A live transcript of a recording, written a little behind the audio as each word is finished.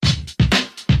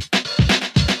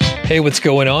Hey, what's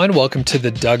going on? Welcome to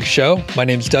The Doug Show. My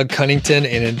name is Doug Cunnington,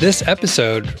 and in this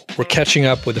episode, we're catching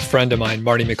up with a friend of mine,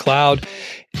 Marty McLeod,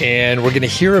 and we're going to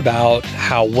hear about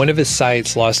how one of his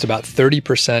sites lost about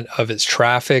 30% of its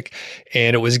traffic,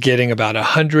 and it was getting about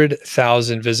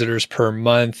 100,000 visitors per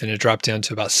month, and it dropped down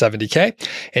to about 70K.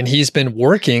 And he's been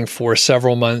working for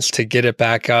several months to get it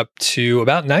back up to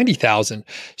about 90,000.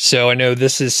 So I know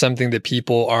this is something that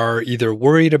people are either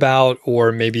worried about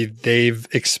or maybe they've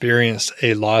experienced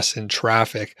a loss in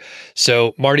traffic.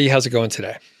 So Marty, how's it going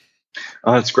today?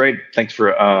 That's great. Thanks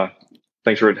for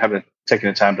taking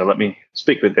the time to let me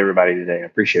speak with everybody today. I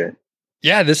appreciate it.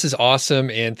 Yeah, this is awesome.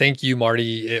 And thank you,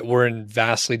 Marty. We're in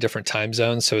vastly different time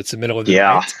zones, so it's the middle of the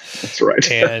night. That's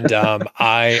right. And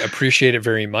I appreciate it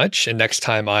very much. And next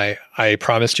time I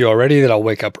promised you already that I'll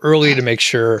wake up early to make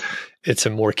sure it's a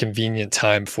more convenient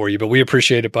time for you. But we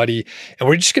appreciate it, buddy. And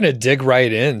we're just going to dig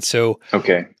right in. So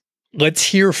okay. Let's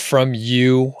hear from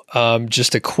you.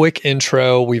 Just a quick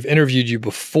intro. We've interviewed you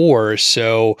before,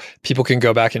 so people can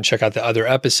go back and check out the other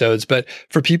episodes. But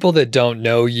for people that don't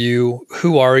know you,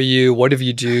 who are you? What have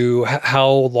you do?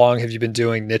 How long have you been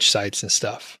doing niche sites and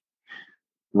stuff?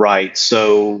 Right.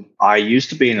 So I used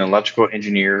to be an electrical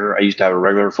engineer. I used to have a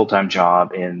regular full-time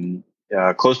job in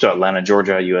close to Atlanta,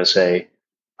 Georgia, USA.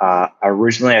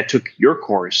 Originally, I took your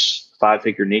course,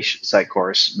 5-figure niche site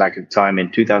course, back at the time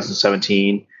in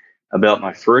 2017. I built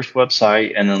my first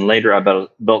website, and then later I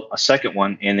built a second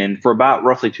one. And then for about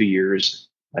roughly 2 years,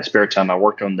 my spare time, I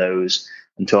worked on those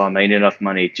until I made enough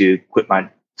money to quit my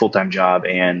full-time job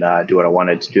and do what I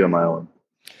wanted to do on my own.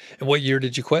 And what year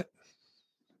did you quit?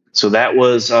 So that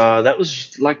was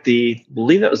like I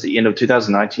believe that was the end of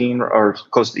 2019 or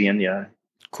close to the end. Yeah.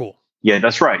 Cool. Yeah,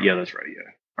 that's right. Yeah,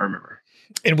 I remember.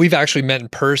 And we've actually met in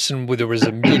person. There was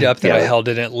a meetup that I held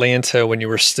in Atlanta when you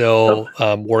were still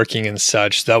working and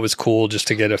such. That was cool just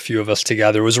to get a few of us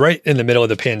together. It was right in the middle of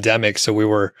the pandemic, so we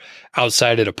were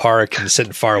outside at a park and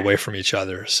sitting far away from each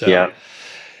other. So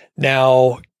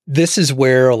now this is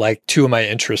where like two of my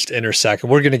interests intersect,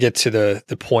 and we're going to get to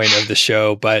the point of the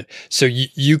show. But so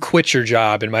you quit your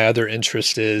job, and my other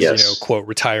interest is quote,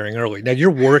 retiring early. Now you're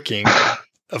working.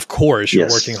 Of course, you're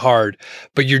working hard,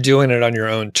 but you're doing it on your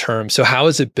own terms. So how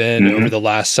has it been over the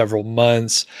last several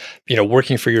months,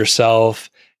 working for yourself,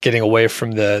 getting away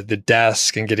from the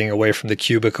desk and getting away from the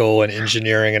cubicle and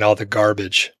engineering and all the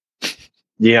garbage?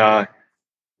 Yeah.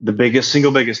 The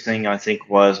single biggest thing I think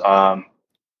was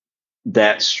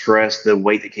that stress, the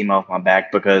weight that came off my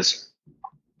back, because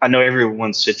I know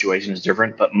everyone's situation is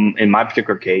different, but in my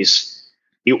particular case,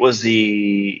 it was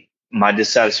my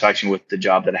dissatisfaction with the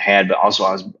job that I had, but also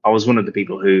I was one of the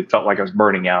people who felt like I was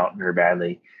burning out very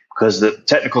badly because the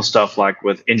technical stuff, like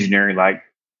with engineering, like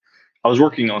I was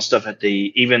working on stuff at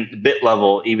even the bit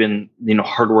level, even,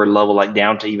 hardware level, like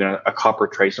down to even a copper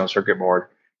trace on a circuit board.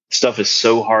 Stuff is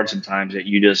so hard sometimes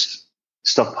that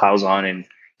stuff piles on, and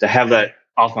to have that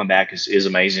off my back is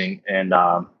amazing. And,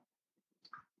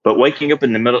 but waking up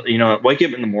in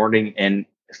the morning and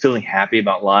feeling happy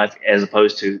about life as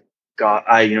opposed to, God,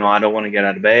 I don't want to get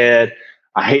out of bed.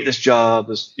 I hate this job.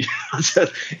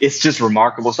 It's just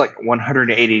remarkable. It's like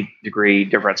 180-degree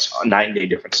difference, night and day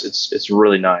difference. It's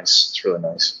really nice. It's really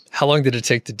nice. How long did it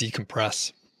take to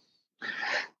decompress?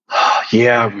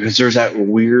 Yeah, because there's that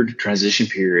weird transition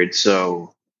period.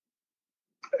 So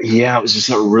yeah, it was just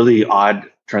a really odd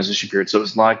transition period. So it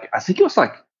was like, I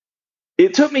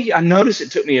noticed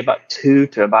it took me about 2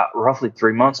 to about roughly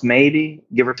 3 months, maybe,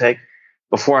 give or take,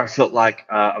 before I felt like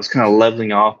I was kind of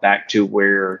leveling off back to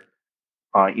where,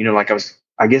 like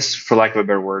I guess for lack of a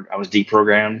better word, I was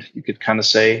deprogrammed, you could kind of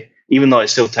say, even though it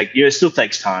still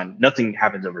takes time. Nothing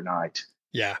happens overnight.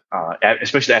 Yeah.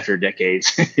 Especially after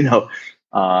decades,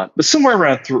 but somewhere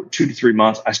around 2 to 3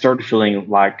 months, I started feeling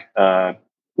like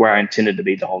where I intended to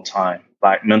be the whole time,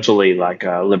 like mentally, like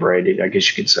liberated, I guess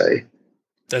you could say.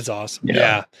 That's awesome.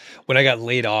 Yeah. When I got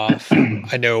laid off,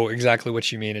 I know exactly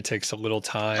what you mean. It takes a little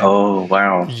time. Oh,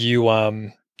 wow.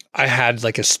 I had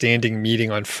like a standing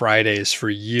meeting on Fridays for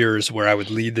years where I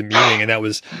would lead the meeting, and that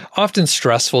was often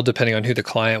stressful depending on who the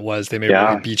client was. They may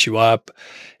really beat you up.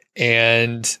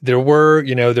 And there were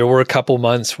a couple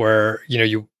months where,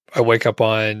 I wake up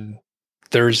on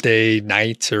Thursday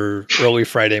night or early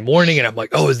Friday morning, and I'm like,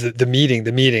 oh, is the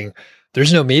meeting.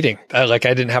 There's no meeting. I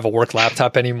didn't have a work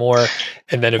laptop anymore.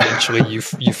 And then eventually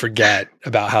you forget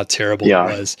about how terrible it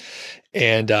was.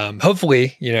 And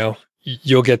hopefully,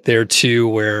 you'll get there too,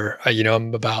 where,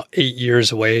 I'm about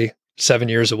 7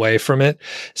 years away from it.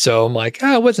 So I'm like,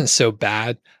 it wasn't so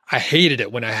bad. I hated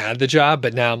it when I had the job,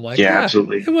 but now I'm like,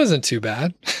 absolutely. It wasn't too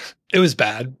bad. It was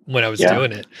bad when I was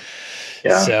doing it.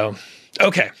 Yeah. So,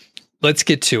 okay. let's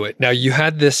get to it. Now, you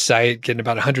had this site getting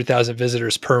about 100,000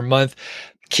 visitors per month.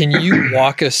 Can you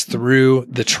walk us through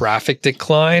the traffic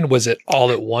decline? Was it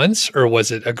all at once, or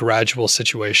was it a gradual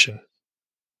situation?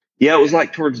 Yeah, it was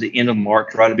like towards the end of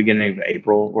March, right at the beginning of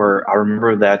April, where I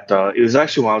remember that it was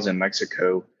actually while I was in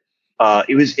Mexico.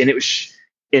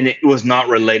 It was not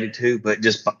related to, but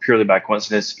just purely by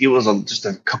coincidence. It was just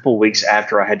a couple weeks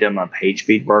after I had done my page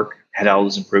speed work, had all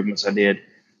those improvements I did.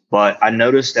 But I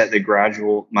noticed that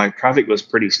my traffic was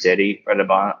pretty steady at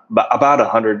about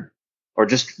 100 or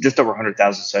just over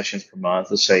 100,000 sessions per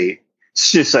month. Let's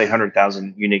just say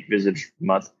 100,000 unique visitors per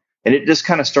month. And it just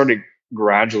kind of started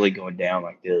gradually going down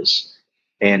like this.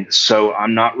 And so I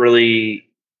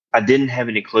didn't have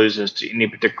any clues as to any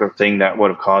particular thing that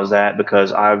would have caused that,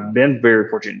 because I've been very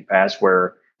fortunate in the past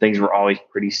where things were always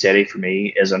pretty steady for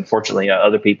me, as unfortunately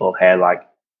other people have had like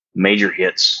major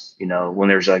hits, when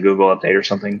there's a Google update or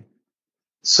something.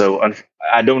 So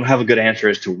I don't have a good answer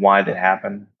as to why that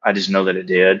happened. I just know that it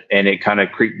did, and it kind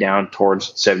of creeped down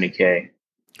towards 70K.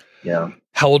 Yeah.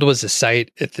 How old was the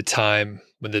site at the time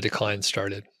when the decline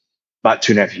started? About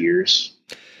 2.5 years.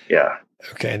 Yeah.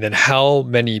 Okay. And then how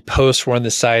many posts were on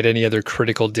the site? Any other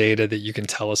critical data that you can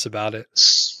tell us about it?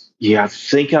 Yeah, I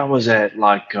think I was at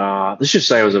let's just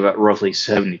say I was about roughly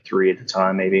 73 at the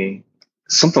time, maybe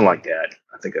something like that.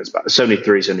 I think that's about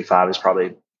 73, 75 is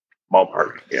probably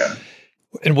ballpark. Yeah.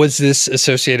 And was this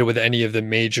associated with any of the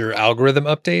major algorithm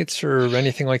updates or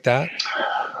anything like that?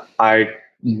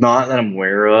 Not that I'm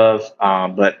aware of,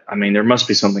 but I mean, there must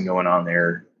be something going on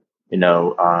there.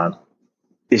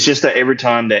 It's just that every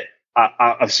time that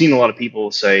I've seen a lot of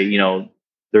people say,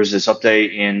 there's this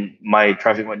update and my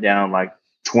traffic went down like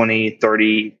 20,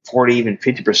 30, 40, even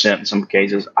 50% in some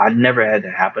cases. I never had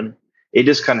that happen. It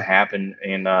just kind of happened.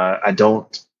 And I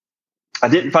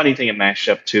didn't find anything that matched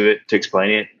up to it to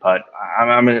explain it, but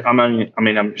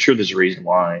I'm sure there's a reason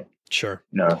why. Sure.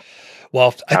 No.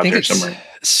 Well, I think it's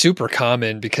super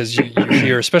common because you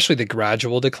hear, especially the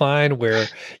gradual decline, where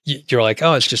you're like,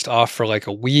 oh, it's just off for like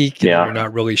a week, and you're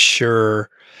not really sure.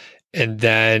 And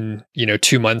then,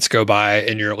 2 months go by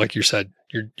and you're, like you said,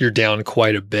 you're down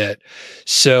quite a bit.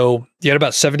 So you had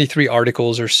about 73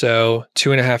 articles or so,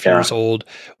 2.5 years old.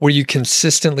 Were you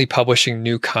consistently publishing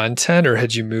new content, or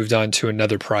had you moved on to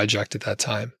another project at that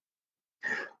time?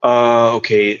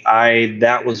 Okay.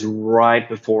 That was right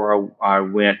before I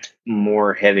went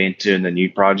more heavy into the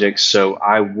new projects. So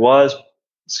I was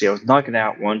knocking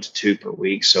out 1 to 2 per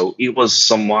week. So it was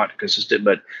somewhat consistent,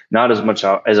 but not as much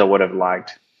as I would have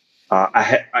liked.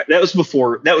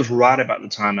 That was right about the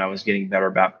time I was getting better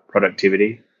about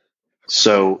productivity.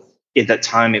 So at that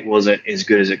time, it wasn't as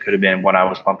good as it could have been what I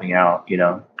was pumping out,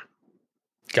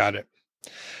 Got it.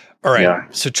 All right. Yeah.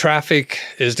 So traffic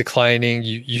is declining.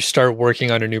 You start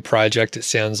working on a new project, it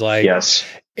sounds like. Yes.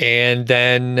 And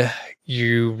then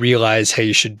you realize, hey,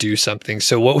 you should do something.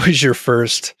 So what was your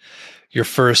first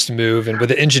move? And with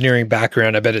the engineering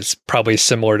background, I bet it's probably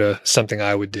similar to something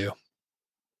I would do.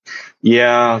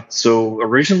 Yeah. So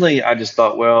originally I just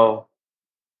thought, well,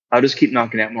 I'll just keep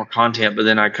knocking out more content. But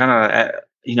then I kind of,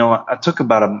 I took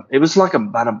it was like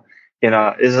about a,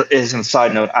 as a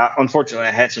side note, unfortunately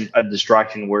I had a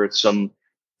distraction where it's some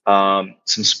spam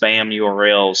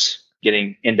URLs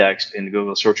getting indexed in the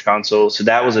Google Search Console. So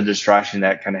that was a distraction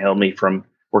that kind of held me from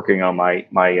working on my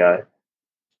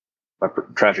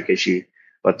traffic issue.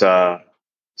 But,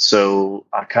 so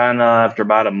I kind of, after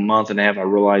about a month and a half, I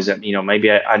realized that, maybe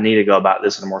I need to go about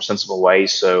this in a more sensible way.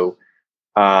 So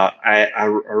I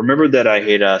remember that I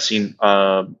had seen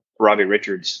Robbie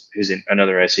Richards, who's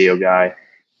another SEO guy,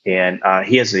 and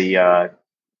he has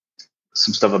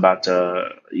some stuff about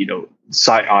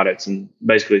site audits and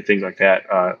basically things like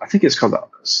that. I think it's called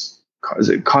is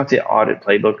it Content Audit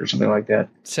Playbook or something like that?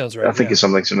 Sounds right. I think it's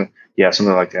something similar. Yeah,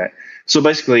 something like that. So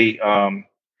basically,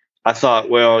 I thought,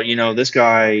 well, this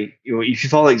guy, if you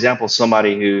follow the example of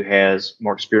somebody who has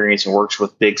more experience and works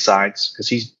with big sites, because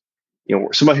he's,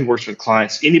 somebody who works with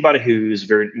clients, anybody who's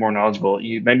very more knowledgeable,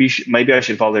 maybe I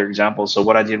should follow their example. So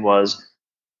what I did was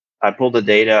I pulled the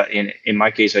data, in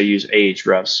my case, I use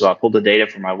Ahrefs. So I pulled the data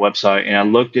from my website and I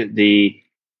looked at the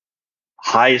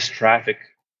highest traffic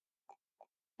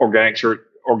organic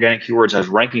keywords I was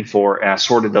ranking for, and I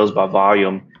sorted those by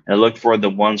volume, and I looked for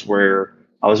the ones where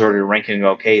I was already ranking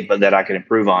okay, but that I could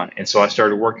improve on. And so I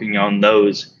started working on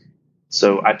those.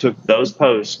 So I took those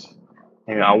posts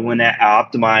and I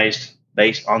optimized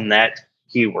based on that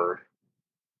keyword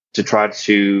to try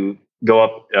to go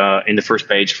up in the first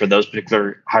page for those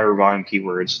particular higher volume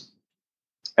keywords.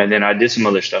 And then I did some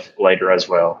other stuff later as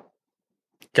well.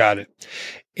 Got it.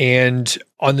 And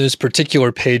on those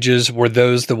particular pages, were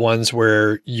those the ones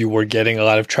where you were getting a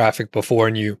lot of traffic before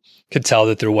and you could tell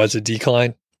that there was a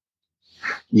decline?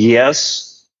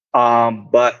 Yes,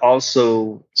 but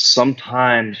also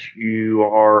sometimes you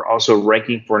are also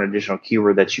ranking for an additional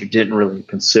keyword that you didn't really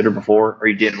consider before, or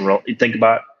you didn't really think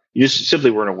about. You just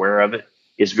simply weren't aware of it.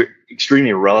 It's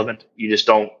extremely irrelevant. You just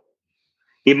don't.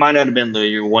 It might not have been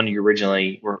the one you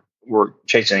originally were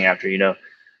chasing after.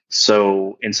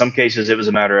 So in some cases, it was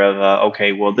a matter of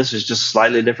okay, well, this is just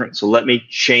slightly different. So let me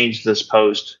change this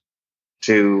post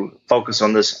to focus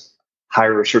on this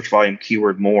higher search volume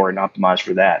keyword more and optimize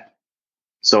for that.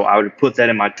 So I would put that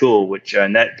in my tool, which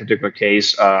in that particular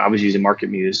case, I was using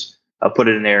MarketMuse. I put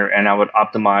it in there and I would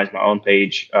optimize my own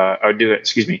page would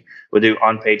do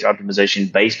on-page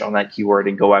optimization based on that keyword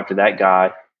and go after that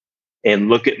guy and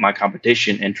look at my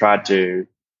competition and try to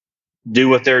do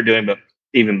what they're doing, but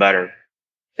even better.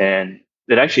 And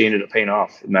it actually ended up paying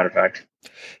off, as a matter of fact.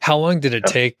 How long did it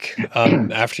take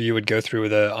after you would go through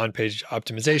the on-page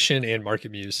optimization and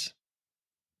MarketMuse?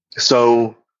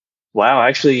 So, wow,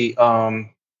 actually,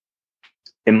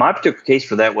 in my particular case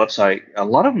for that website, a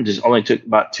lot of them just only took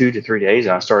about 2 to 3 days,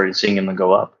 and I started seeing them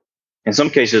go up. In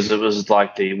some cases, it was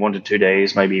like the 1 to 2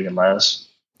 days, maybe even less.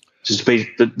 Just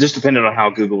depending on how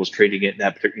Google was treating it.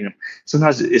 That particular,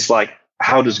 sometimes it's like,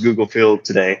 how does Google feel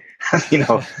today?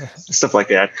 Stuff like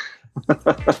that.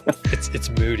 It's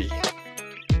moody.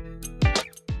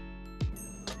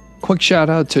 Quick shout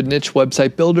out to Niche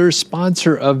Website Builders,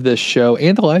 sponsor of this show,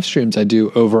 and the live streams I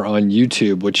do over on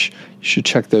YouTube, which you should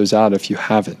check those out if you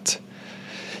haven't.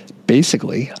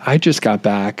 Basically, I just got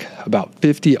back about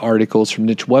 50 articles from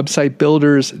Niche Website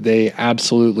Builders. They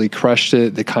absolutely crushed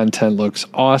it. The content looks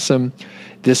awesome.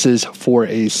 This is for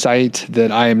a site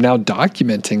that I am now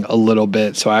documenting a little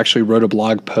bit. So I actually wrote a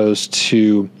blog post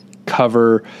to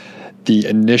cover the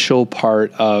initial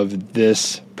part of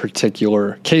this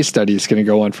particular case study. It's going to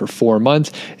go on for 4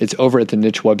 months. It's over at the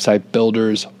Niche Website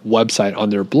Builders website on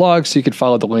their blog. So you can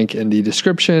follow the link in the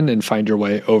description and find your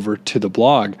way over to the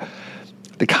blog.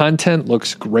 The content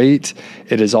looks great.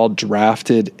 It is all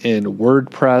drafted in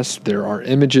WordPress. There are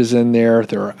images in there.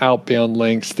 There are outbound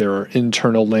links. There are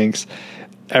internal links.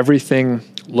 Everything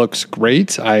looks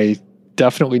great. I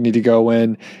definitely need to go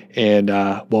in and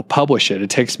publish it. It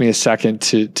takes me a second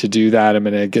to do that. I'm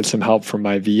going to get some help from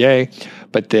my VA,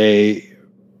 but they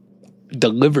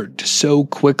delivered so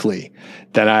quickly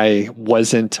that I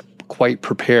wasn't quite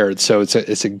prepared. So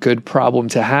it's a good problem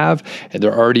to have, and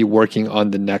they're already working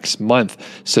on the next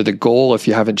month. So the goal, if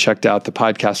you haven't checked out the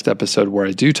podcast episode where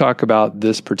I do talk about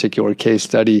this particular case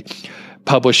study,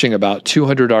 publishing about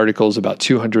 200 articles, about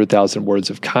 200,000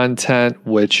 words of content,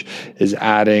 which is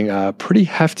adding a pretty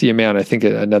hefty amount. I think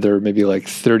another maybe like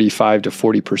 35 to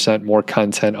 40% more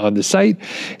content on the site.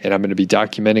 And I'm going to be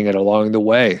documenting it along the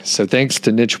way. So thanks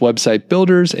to Niche Website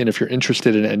Builders. And if you're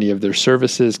interested in any of their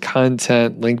services,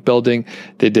 content, link building,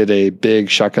 they did a big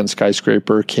Shotgun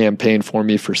Skyscraper campaign for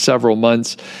me for several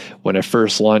months when I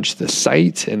first launched the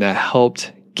site. And that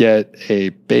helped get a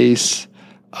base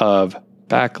of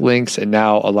backlinks, and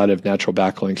now a lot of natural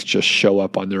backlinks just show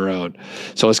up on their own.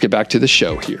 So let's get back to the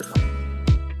show here.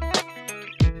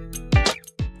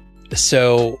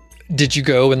 So did you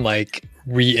go and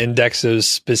re-index those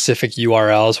specific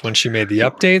URLs once you made the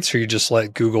updates, or you just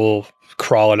let Google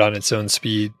crawl it on its own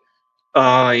speed?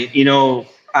 I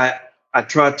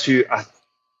try to,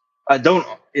 I don't,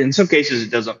 in some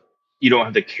cases you don't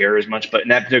have to care as much, but in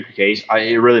that particular case,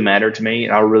 it really mattered to me.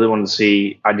 And I really wanted to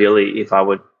see ideally if I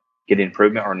would get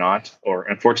improvement or not, or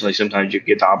unfortunately, sometimes you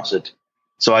get the opposite.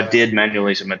 So I did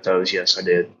manually submit those. Yes, I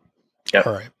did. Yep.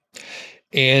 All right.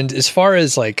 And as far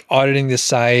as auditing the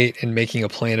site and making a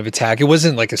plan of attack, it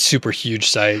wasn't a super huge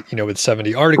site, with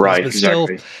 70 articles, right, but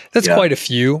exactly. Still, that's quite a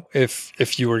few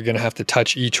if you were going to have to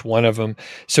touch each one of them.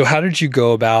 So how did you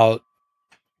go about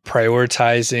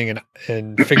prioritizing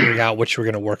and figuring out what you were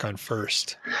going to work on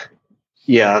first?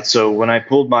 Yeah. So when I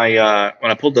pulled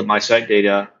up my site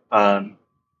data,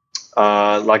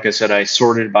 like I said, I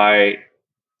sorted by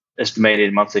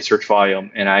estimated monthly search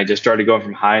volume, and I just started going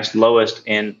from highest to lowest,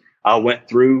 and I went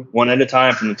through one at a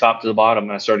time from the top to the bottom,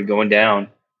 and I started going down,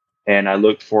 and I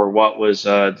looked for what was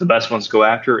the best ones to go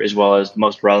after, as well as the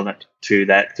most relevant to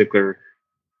that particular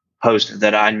post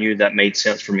that I knew that made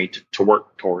sense for me to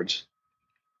work towards.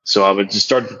 So I would just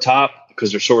start at the top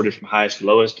because they're sorted from highest to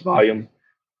lowest volume,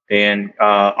 and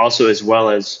also as well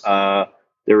as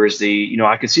there was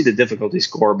I could see the difficulty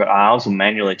score, but I also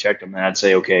manually checked them, and I'd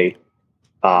say, okay,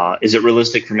 is it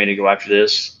realistic for me to go after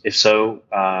this? If so,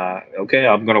 okay,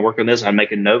 I'm going to work on this. I'd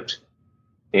make a note,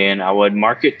 and I would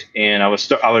mark it, and I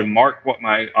would mark what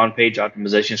my on-page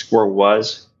optimization score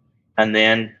was, and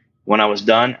then when I was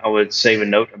done, I would save a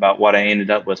note about what I ended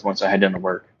up with once I had done the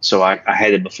work. So I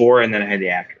had it before, and then I had the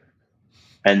after,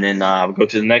 and then I would go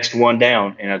to the next one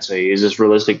down, and I'd say, is this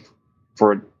realistic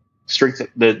for strength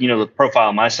the profile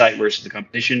of my site versus the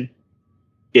competition?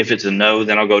 If it's a no,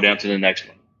 then I'll go down to the next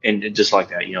one, and just like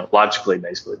that, logically,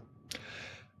 basically.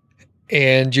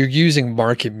 And you're using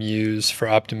MarketMuse for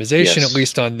optimization, Yes. at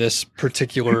least on this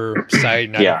particular site.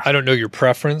 And Yeah. I don't know your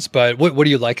preference, but what do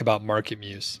you like about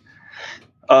MarketMuse?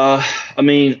 I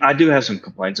mean, I do have some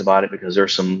complaints about it because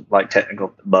there's some like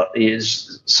technical, but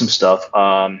is some stuff.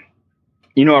 I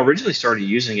originally started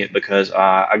using it because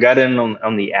I got in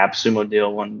on the AppSumo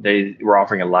deal one day. They were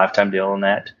offering a lifetime deal on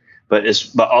that, but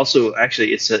also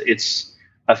actually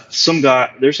some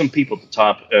guy. There's some people at the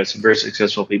top, some very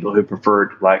successful people who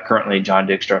preferred, like currently John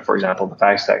Dykstra, for example, the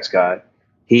FastTax guy.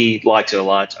 He likes it a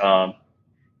lot.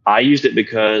 I used it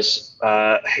because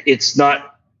it's not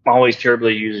always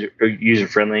terribly user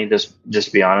friendly. Just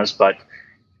to be honest, but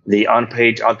the on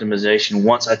page optimization,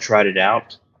 once I tried it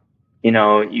out,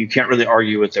 you can't really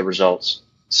argue with the results.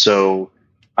 So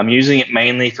I'm using it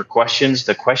mainly for questions.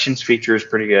 The questions feature is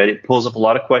pretty good. It pulls up a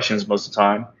lot of questions most of the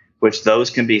time, which those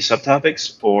can be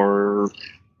subtopics, or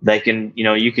they can,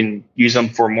 you can use them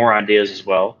for more ideas as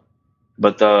well.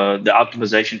 But the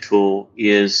optimization tool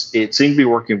it seems to be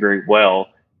working very well.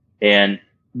 And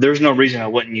there's no reason I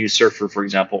wouldn't use Surfer, for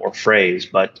example, or Phrase,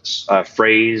 but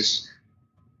Phrase,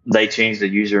 they changed the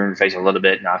user interface a little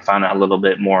bit, and I found it a little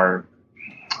bit more,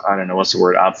 I don't know what's the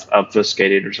word,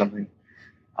 obfuscated or something.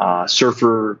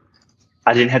 Surfer,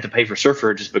 I didn't have to pay for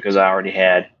Surfer just because I already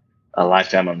had a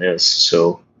lifetime on this.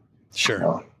 So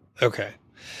sure, okay.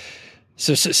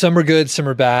 So some are good, some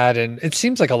are bad, and it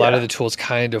seems like a lot of the tools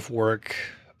kind of work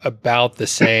about the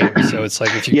same. So it's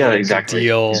like if you get exactly. the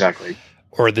deal, exactly.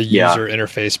 or the user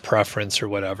interface preference or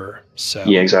whatever. So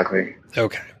yeah, exactly.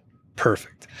 Okay,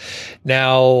 perfect.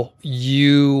 Now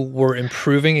you were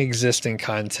improving existing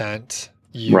content.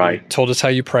 You told us how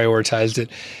you prioritized it.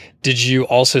 Did you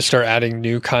also start adding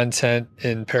new content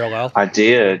in parallel? I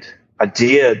did.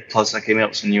 Plus I came up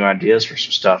with some new ideas for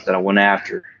some stuff that I went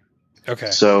after.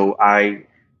 Okay. So I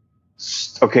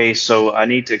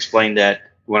need to explain that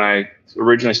when I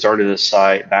originally started this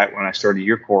site, back when I started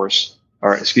your course,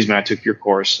 or excuse me, I took your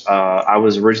course, it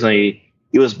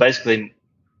was basically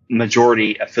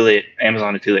majority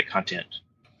Amazon affiliate content,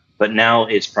 but now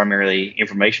it's primarily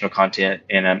informational content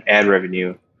and ad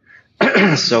revenue.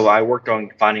 So I worked on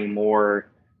finding more,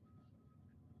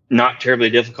 not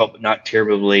terribly difficult, but not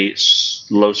terribly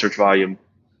low search volume,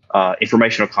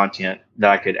 informational content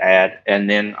that I could add. And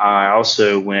then I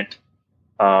also went,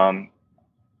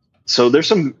 so there's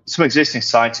some existing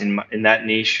sites in that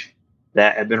niche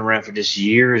that have been around for just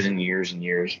years and years and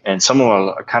years. And some of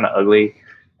them are kind of ugly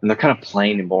and they're kind of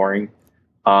plain and boring.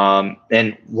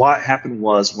 And what happened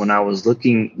was when I was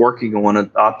working on an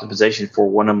optimization for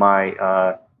one of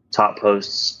my top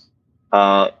posts,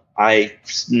 I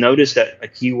noticed that a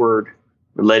keyword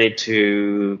related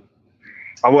to,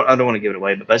 I don't want to give it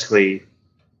away, but basically,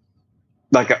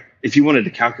 like if you wanted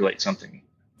to calculate something,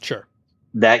 sure,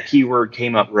 that keyword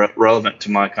came up relevant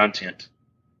to my content.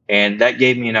 And that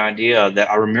gave me an idea that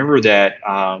I remember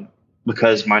that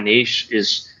because my niche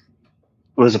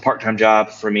was a part-time job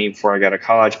for me before I got to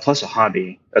college, plus a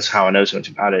hobby. That's how I know so much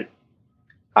about it.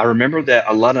 I remember that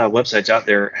a lot of websites out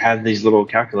there have these little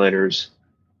calculators,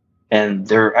 and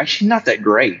they're actually not that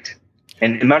great.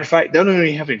 And as a matter of fact, they don't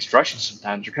even have instructions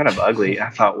sometimes. They're kind of ugly.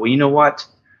 I thought, well, you know what?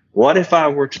 What if I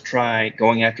were to try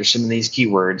going after some of these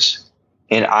keywords,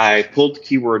 and I pulled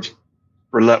keywords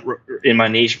in my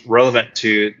niche relevant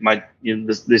to my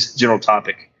this general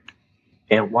topic,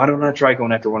 and why don't I try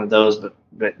going after one of those,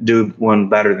 but do one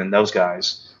better than those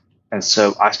guys? And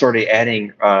so I started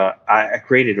adding. I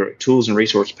created a tools and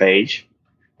resource page,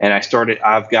 and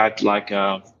I've got like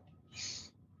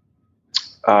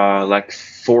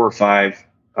 4 or 5.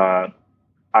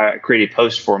 I created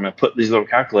posts for them and put these little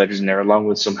calculators in there along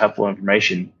with some helpful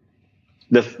information.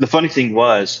 The funny thing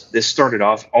was, this started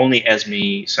off only as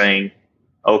me saying,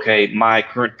 okay, my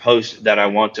current post that I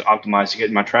want to optimize to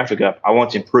get my traffic up, I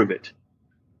want to improve it.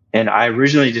 And I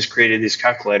originally just created this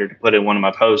calculator to put in one of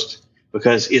my posts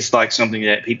because it's like something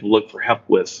that people look for help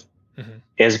with,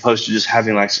 as opposed to just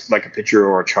having like a picture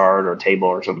or a chart or a table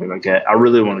or something like that. I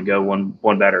really want to go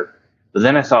one better. But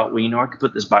then I thought, well, I could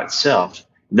put this by itself.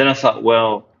 And then I thought,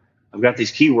 well, I've got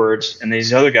these keywords and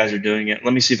these other guys are doing it.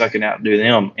 Let me see if I can outdo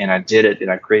them. And I did it,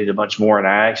 and I created a bunch more, and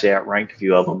I actually outranked a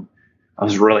few of them. I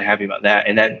was really happy about that,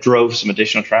 and that drove some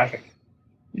additional traffic.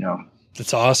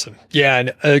 That's awesome. Yeah.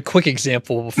 And a quick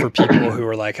example for people who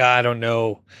are like, I don't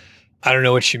know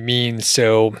what you mean.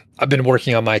 So I've been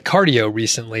working on my cardio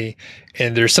recently,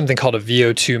 and there's something called a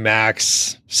VO2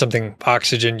 max, something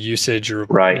oxygen usage or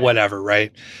whatever,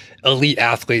 right? Elite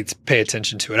athletes pay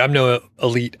attention to it. I'm no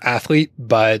elite athlete,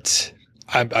 but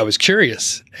I was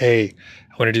curious. Hey,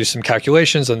 I want to do some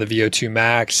calculations on the VO2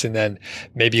 max and then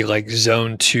maybe like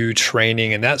zone 2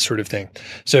 training and that sort of thing.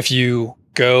 So if you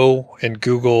go and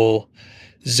Google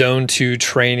zone 2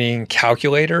 training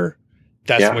calculator,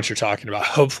 that's what you're talking about.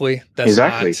 Hopefully that's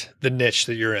not the niche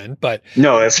that you're in, but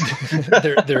no, that's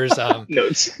there's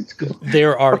it's cool.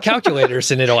 There are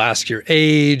calculators and it'll ask your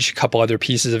age, a couple other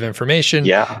pieces of information.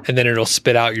 Yeah. And then it'll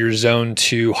spit out your zone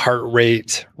 2 heart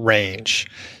rate range.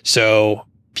 So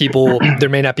people, there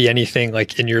may not be anything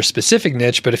like in your specific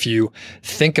niche, but if you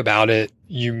think about it,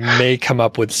 you may come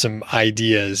up with some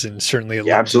ideas, and certainly it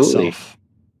lends itself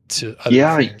to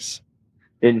other things.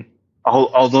 And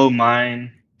although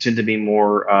mine tend to be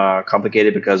more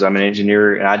complicated because I'm an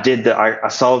engineer, and I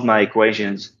solved my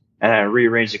equations and I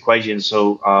rearranged the equations.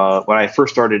 So when I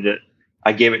first started it,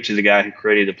 I gave it to the guy who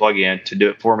created the plugin to do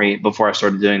it for me before I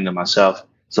started doing them myself.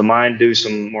 So mine do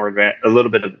some more advanced, a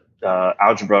little bit of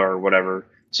algebra or whatever,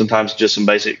 sometimes just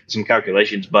some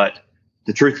calculations. But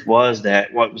the truth was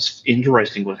that what was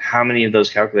interesting was how many of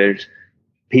those calculators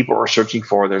people are searching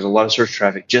for. There's a lot of search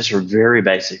traffic just for very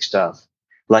basic stuff.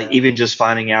 Like even just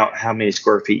finding out how many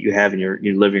square feet you have in your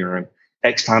living room,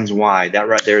 X times Y, that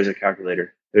right there is a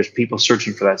calculator. There's people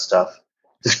searching for that stuff.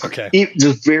 Okay.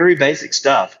 Just very basic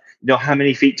stuff. You know, how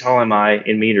many feet tall am I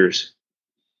in meters?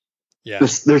 Yeah.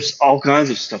 There's all kinds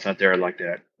of stuff out there like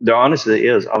that. There honestly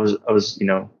is. I was,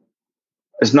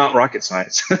 it's not rocket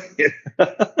science.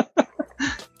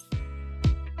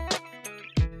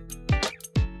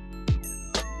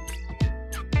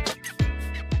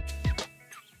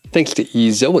 Thanks to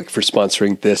Ezoic for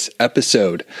sponsoring this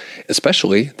episode,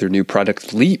 especially their new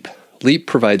product, Leap. Leap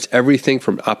provides everything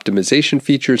from optimization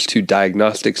features to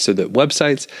diagnostics so that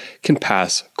websites can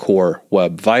pass core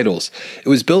web vitals. It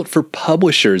was built for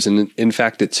publishers, and in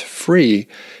fact, it's free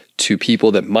to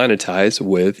people that monetize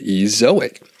with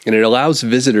Ezoic. And it allows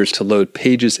visitors to load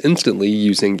pages instantly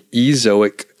using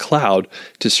Ezoic Cloud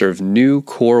to serve new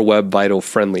core web vital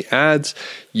friendly ads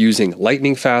using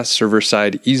lightning fast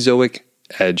server-side Ezoic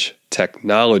Edge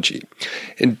technology.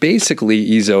 And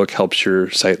basically, Ezoic helps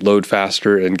your site load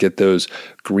faster and get those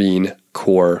green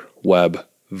core web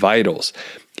vitals.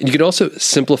 And you can also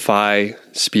simplify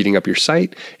speeding up your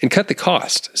site and cut the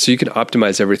cost. So you can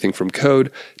optimize everything from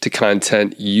code to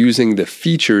content using the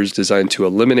features designed to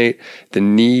eliminate the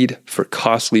need for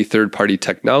costly third-party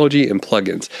technology and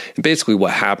plugins. And basically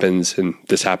what happens, and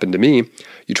this happened to me,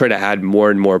 you try to add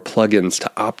more and more plugins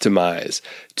to optimize,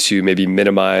 to maybe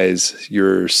minimize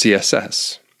your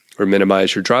CSS or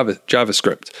minimize your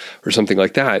JavaScript or something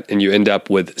like that. And you end up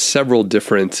with several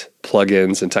different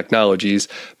plugins and technologies.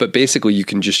 But basically, you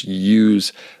can just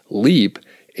use Leap.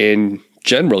 And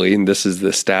generally, and this is the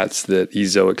stats that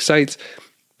Ezoic cites,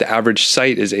 the average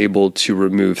site is able to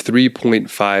remove 3.5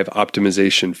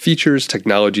 optimization features,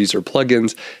 technologies, or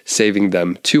plugins, saving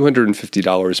them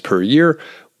 $250 per year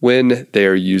when they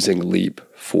are using Leap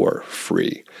for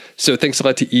free. So thanks a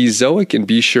lot to Ezoic, and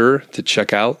be sure to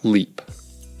check out Leap.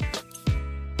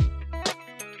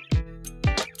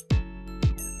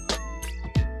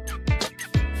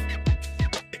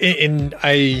 And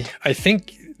I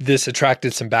think this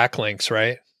attracted some backlinks,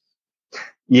 right?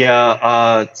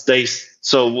 Yeah.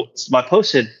 So my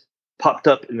post had popped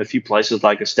up in a few places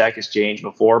like a Stack Exchange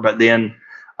before, but then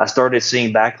I started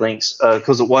seeing backlinks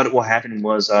because what will happen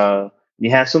was you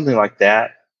have something like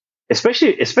that,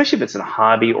 especially if it's a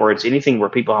hobby or it's anything where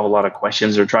people have a lot of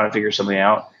questions or trying to figure something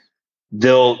out.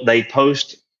 They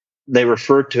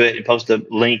refer to it and post a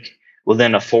link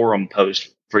within a forum post,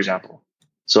 for example.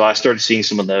 So I started seeing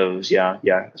some of those. Yeah,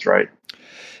 that's right.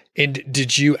 And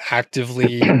did you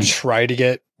actively try to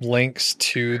get links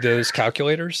to those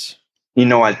calculators?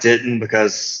 I didn't,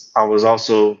 because I was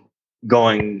also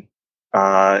going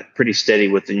pretty steady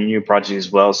with the new project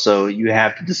as well. So you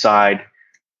have to decide,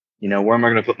 where am I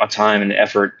going to put my time and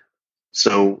effort?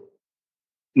 So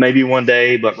maybe one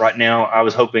day, but right now I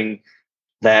was hoping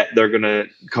that they're going to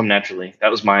come naturally. That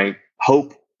was my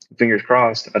hope. Fingers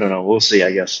crossed. I don't know. We'll see,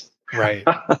 I guess. Right.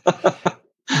 That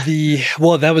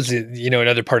was,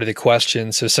 another part of the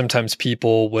question. So sometimes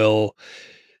people will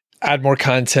add more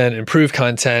content, improve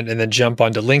content, and then jump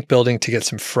onto link building to get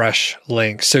some fresh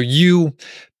links. So you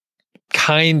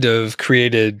kind of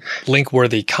created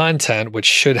link-worthy content, which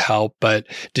should help, but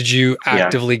did you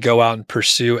actively go out and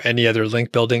pursue any other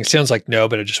link building? Sounds like no,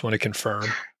 but I just want to confirm.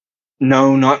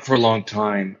 No, not for a long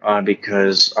time,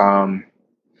 because I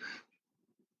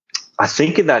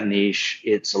think in that niche,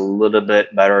 it's a little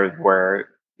bit better where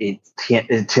it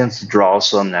tends to draw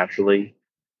some naturally.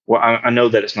 Well, I know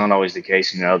that it's not always the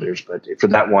case in others, but for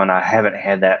that one, I haven't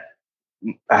had that.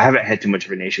 I haven't had too much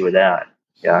of an issue with that.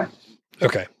 Yeah.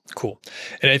 Okay, cool.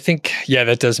 And I think, yeah,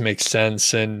 that does make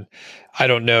sense. And I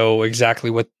don't know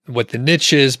exactly what the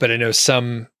niche is, but I know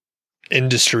some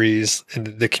industries and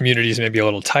the communities may be a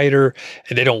little tighter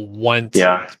and they don't want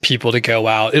Yeah. people to go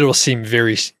out. It'll seem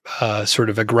very sort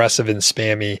of aggressive and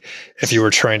spammy if you were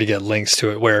trying to get links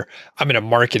to it, where I'm in a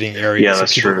marketing area. Yeah, So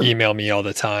that's people true. email me all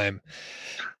the time.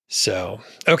 So,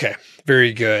 okay,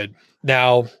 very good.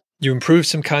 Now you improved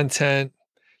some content.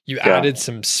 You Yeah. added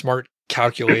some smart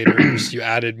calculators. You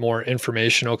added more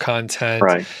informational content.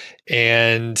 Right.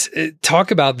 And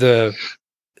talk about the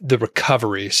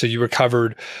recovery. So you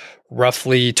recovered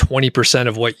roughly 20%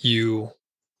 of what you,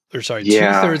 or sorry,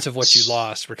 Yeah. 2/3 of what you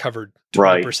lost, recovered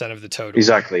Right. 20% of the total.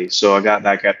 Exactly. So I got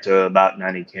back up to about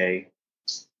 90K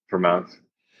per month.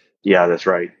 Yeah, that's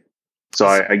right. So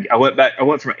I went back. I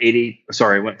went from 80.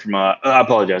 Sorry, I went from. I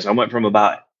apologize. I went from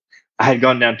about. I had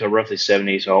gone down to roughly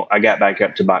 70, so I got back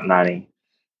up to about 90.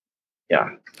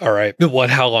 Yeah. All right.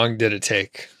 How long did it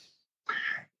take?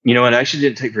 You know, it actually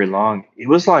didn't take very long. It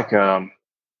was like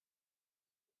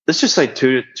let's just say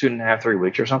 2.5, 3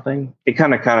 weeks or something. It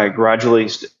kind of gradually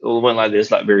went like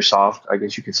this, like very soft, I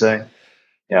guess you could say.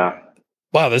 Yeah.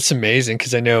 Wow, that's amazing.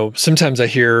 Because I know sometimes I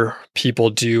hear people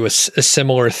do a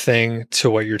similar thing to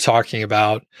what you're talking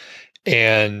about.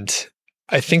 And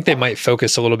I think they might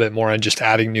focus a little bit more on just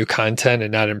adding new content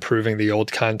and not improving the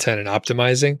old content and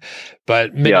optimizing.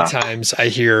 But many Yeah. times I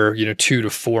hear, 2 to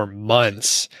 4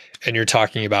 months and you're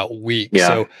talking about weeks. Yeah.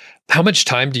 So how much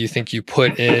time do you think you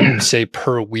put in, say,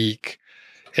 per week?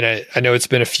 And I know it's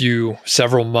been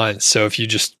several months. So if you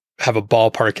just have a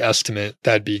ballpark estimate,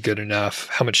 that'd be good enough.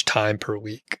 How much time per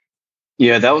week?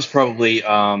 Yeah, that was probably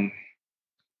okay.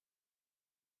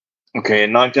 I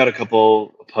knocked out a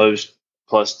couple posts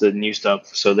plus the new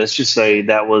stuff. So let's just say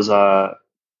that was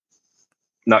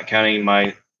not counting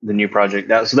the new project.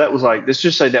 That was like, let's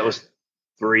just say that was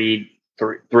three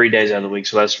days out of the week.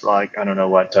 So that's like, I don't know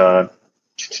what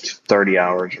 30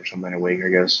 hours or something a week, I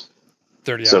guess.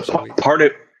 30 So hours a week. part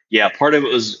of it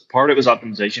was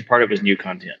optimization, part of it was new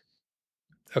content.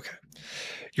 Okay.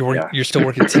 You're still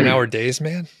working 10-hour days,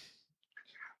 man?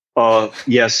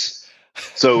 Yes.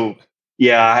 So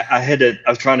yeah, I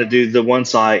was trying to do the one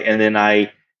site, and then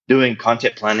doing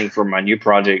content planning for my new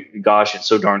project. Gosh, it's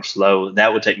so darn slow.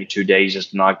 That would take me 2 days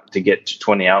just to get to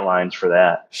 20 outlines for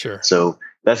that. Sure. So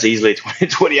that's easily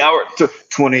 20 hours to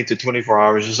 20 to 24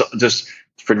 hours just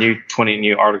for 20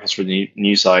 new articles for the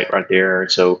new site right there.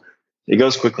 So it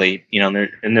goes quickly,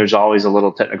 and there's always a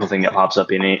little technical thing that pops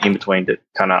up in between to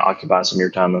kind of occupy some of your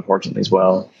time, unfortunately, as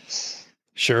well.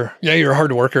 Sure. Yeah, you're a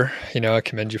hard worker. I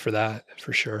commend you for that,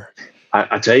 for sure.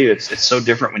 I tell you, it's so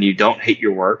different when you don't hate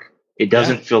your work. It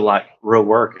doesn't feel like real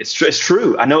work. It's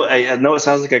true. I know it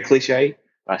sounds like a cliche,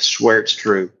 but I swear it's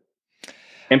true.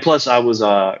 And plus, I was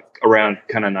around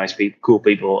kind of nice people, cool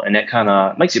people, and that kind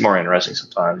of makes it more interesting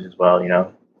sometimes as well.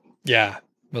 Yeah,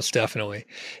 most definitely.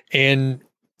 And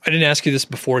I didn't ask you this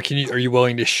before. Are you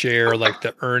willing to share like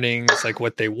the earnings, like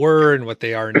what they were and what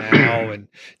they are now? And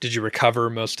did you recover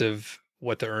most of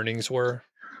what the earnings were?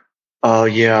 Oh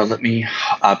yeah.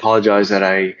 I apologize that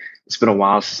it's been a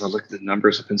while since I looked at the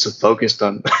numbers. I've been so focused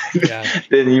on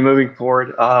you moving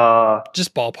forward.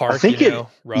 Just ballpark, I think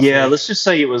roughly. Yeah, let's just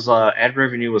say it was ad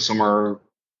revenue was somewhere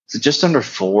just under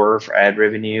 4 for ad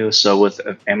revenue. So with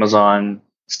Amazon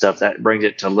stuff, that brings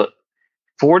it to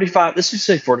 45. Let's just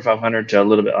say 4,500 to a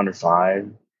little bit under 5,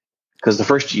 because the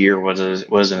first year wasn't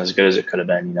as good as it could have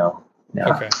been. Yeah.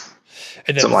 Okay.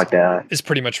 And something like that. It's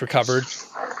pretty much recovered.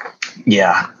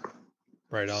 Yeah.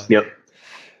 Right on. Yep.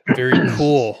 Very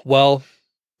cool. Well,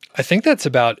 I think that's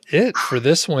about it for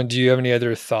this one. Do you have any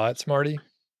other thoughts, Marty?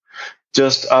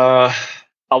 Just I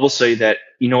will say that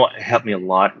what helped me a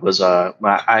lot was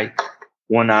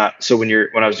when I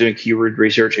was doing keyword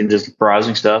research and just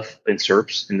browsing stuff in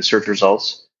SERPs in the search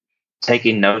results,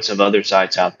 taking notes of other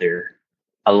sites out there.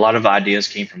 A lot of ideas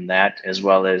came from that, as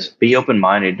well as be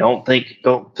open-minded. Don't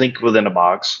think within a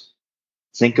box.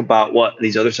 Think about what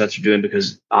these other sites are doing,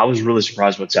 because I was really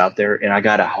surprised what's out there, and I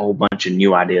got a whole bunch of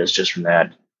new ideas just from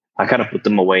that. I kind of put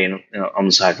them away on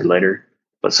the side for later,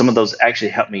 but some of those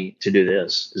actually helped me to do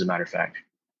this, as a matter of fact.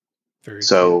 Very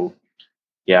cool.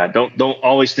 Yeah, don't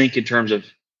always think in terms of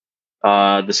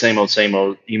the same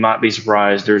old. You might be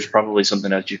surprised. There's probably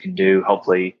something else you can do,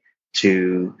 hopefully,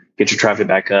 to get your traffic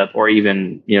back up, or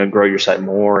even grow your site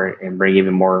more and bring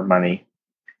even more money.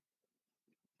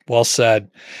 Well said.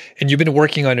 And you've been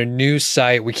working on a new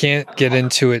site. We can't get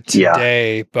into it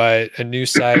today, but a new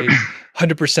site,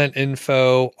 100%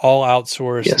 info, all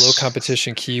outsourced, low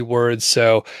competition keywords.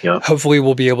 So hopefully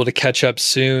we'll be able to catch up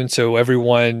soon. So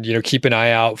everyone, keep an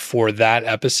eye out for that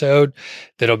episode.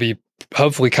 That'll be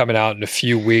hopefully coming out in a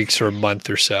few weeks or a month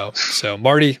or so. So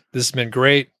Marty, this has been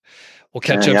great. We'll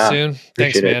catch up soon.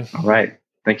 Thanks, man. All right.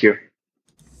 Thank you.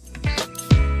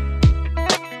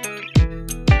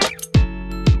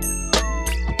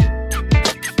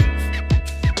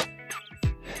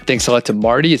 Thanks a lot to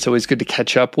Marty. It's always good to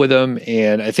catch up with him.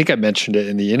 And I think I mentioned it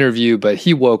in the interview, but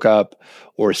he woke up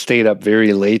or stayed up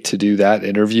very late to do that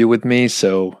interview with me.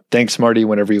 So thanks, Marty,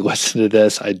 whenever you listen to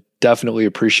this. I definitely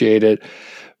appreciate it.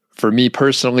 For me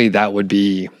personally, that would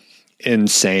be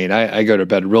insane. I go to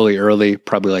bed really early,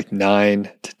 probably like 9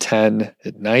 to 10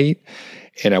 at night,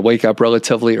 and I wake up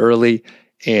relatively early.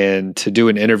 And to do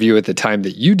an interview at the time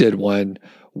that you did one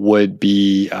would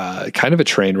be kind of a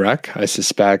train wreck, I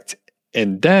suspect.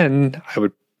 And then I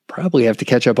would probably have to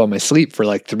catch up on my sleep for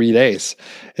like 3 days.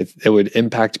 It would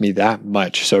impact me that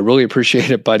much. So I really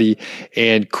appreciate it, buddy.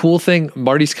 And cool thing,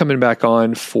 Marty's coming back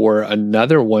on for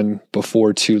another one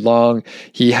before too long.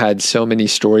 He had so many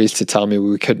stories to tell me,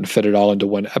 we couldn't fit it all into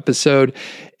one episode.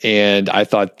 And I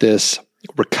thought this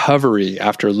recovery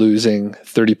after losing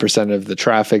 30% of the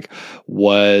traffic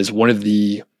was one of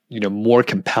the more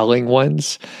compelling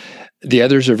ones. The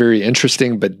others are very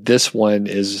interesting, but this one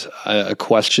is a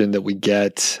question that we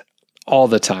get all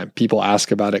the time. People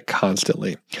ask about it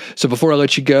constantly. So before I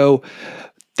let you go,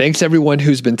 thanks everyone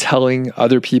who's been telling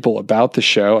other people about the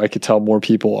show. I could tell more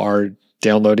people are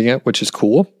downloading it, which is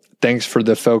cool. Thanks for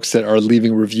the folks that are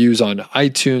leaving reviews on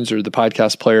iTunes or the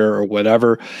podcast player or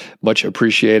whatever. Much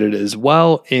appreciated as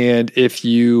well. And if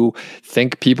you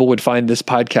think people would find this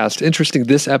podcast interesting,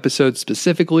 this episode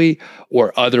specifically,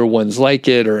 or other ones like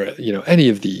it, or any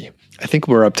of I think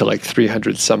we're up to like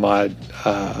 300 some odd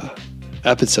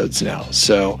episodes now.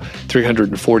 So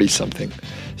 340 something.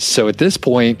 So at this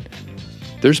point,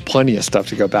 there's plenty of stuff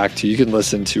to go back to. You can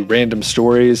listen to random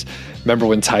stories. Remember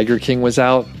when Tiger King was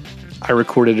out? I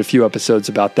recorded a few episodes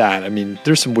about that. I mean,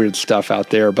 there's some weird stuff out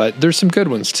there, but there's some good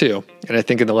ones too. And I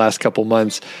think in the last couple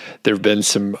months, there have been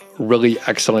some really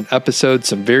excellent episodes,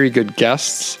 some very good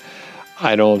guests.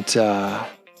 I don't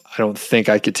think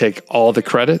I could take all the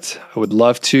credit. I would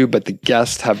love to, but the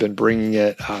guests have been bringing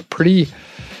it pretty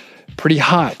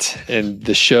hot, and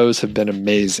the shows have been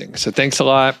amazing. So thanks a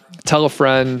lot. Tell a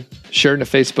friend, share it in a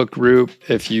Facebook group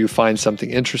if you find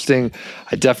something interesting.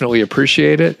 I definitely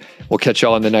appreciate it. We'll catch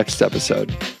y'all in the next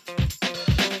episode.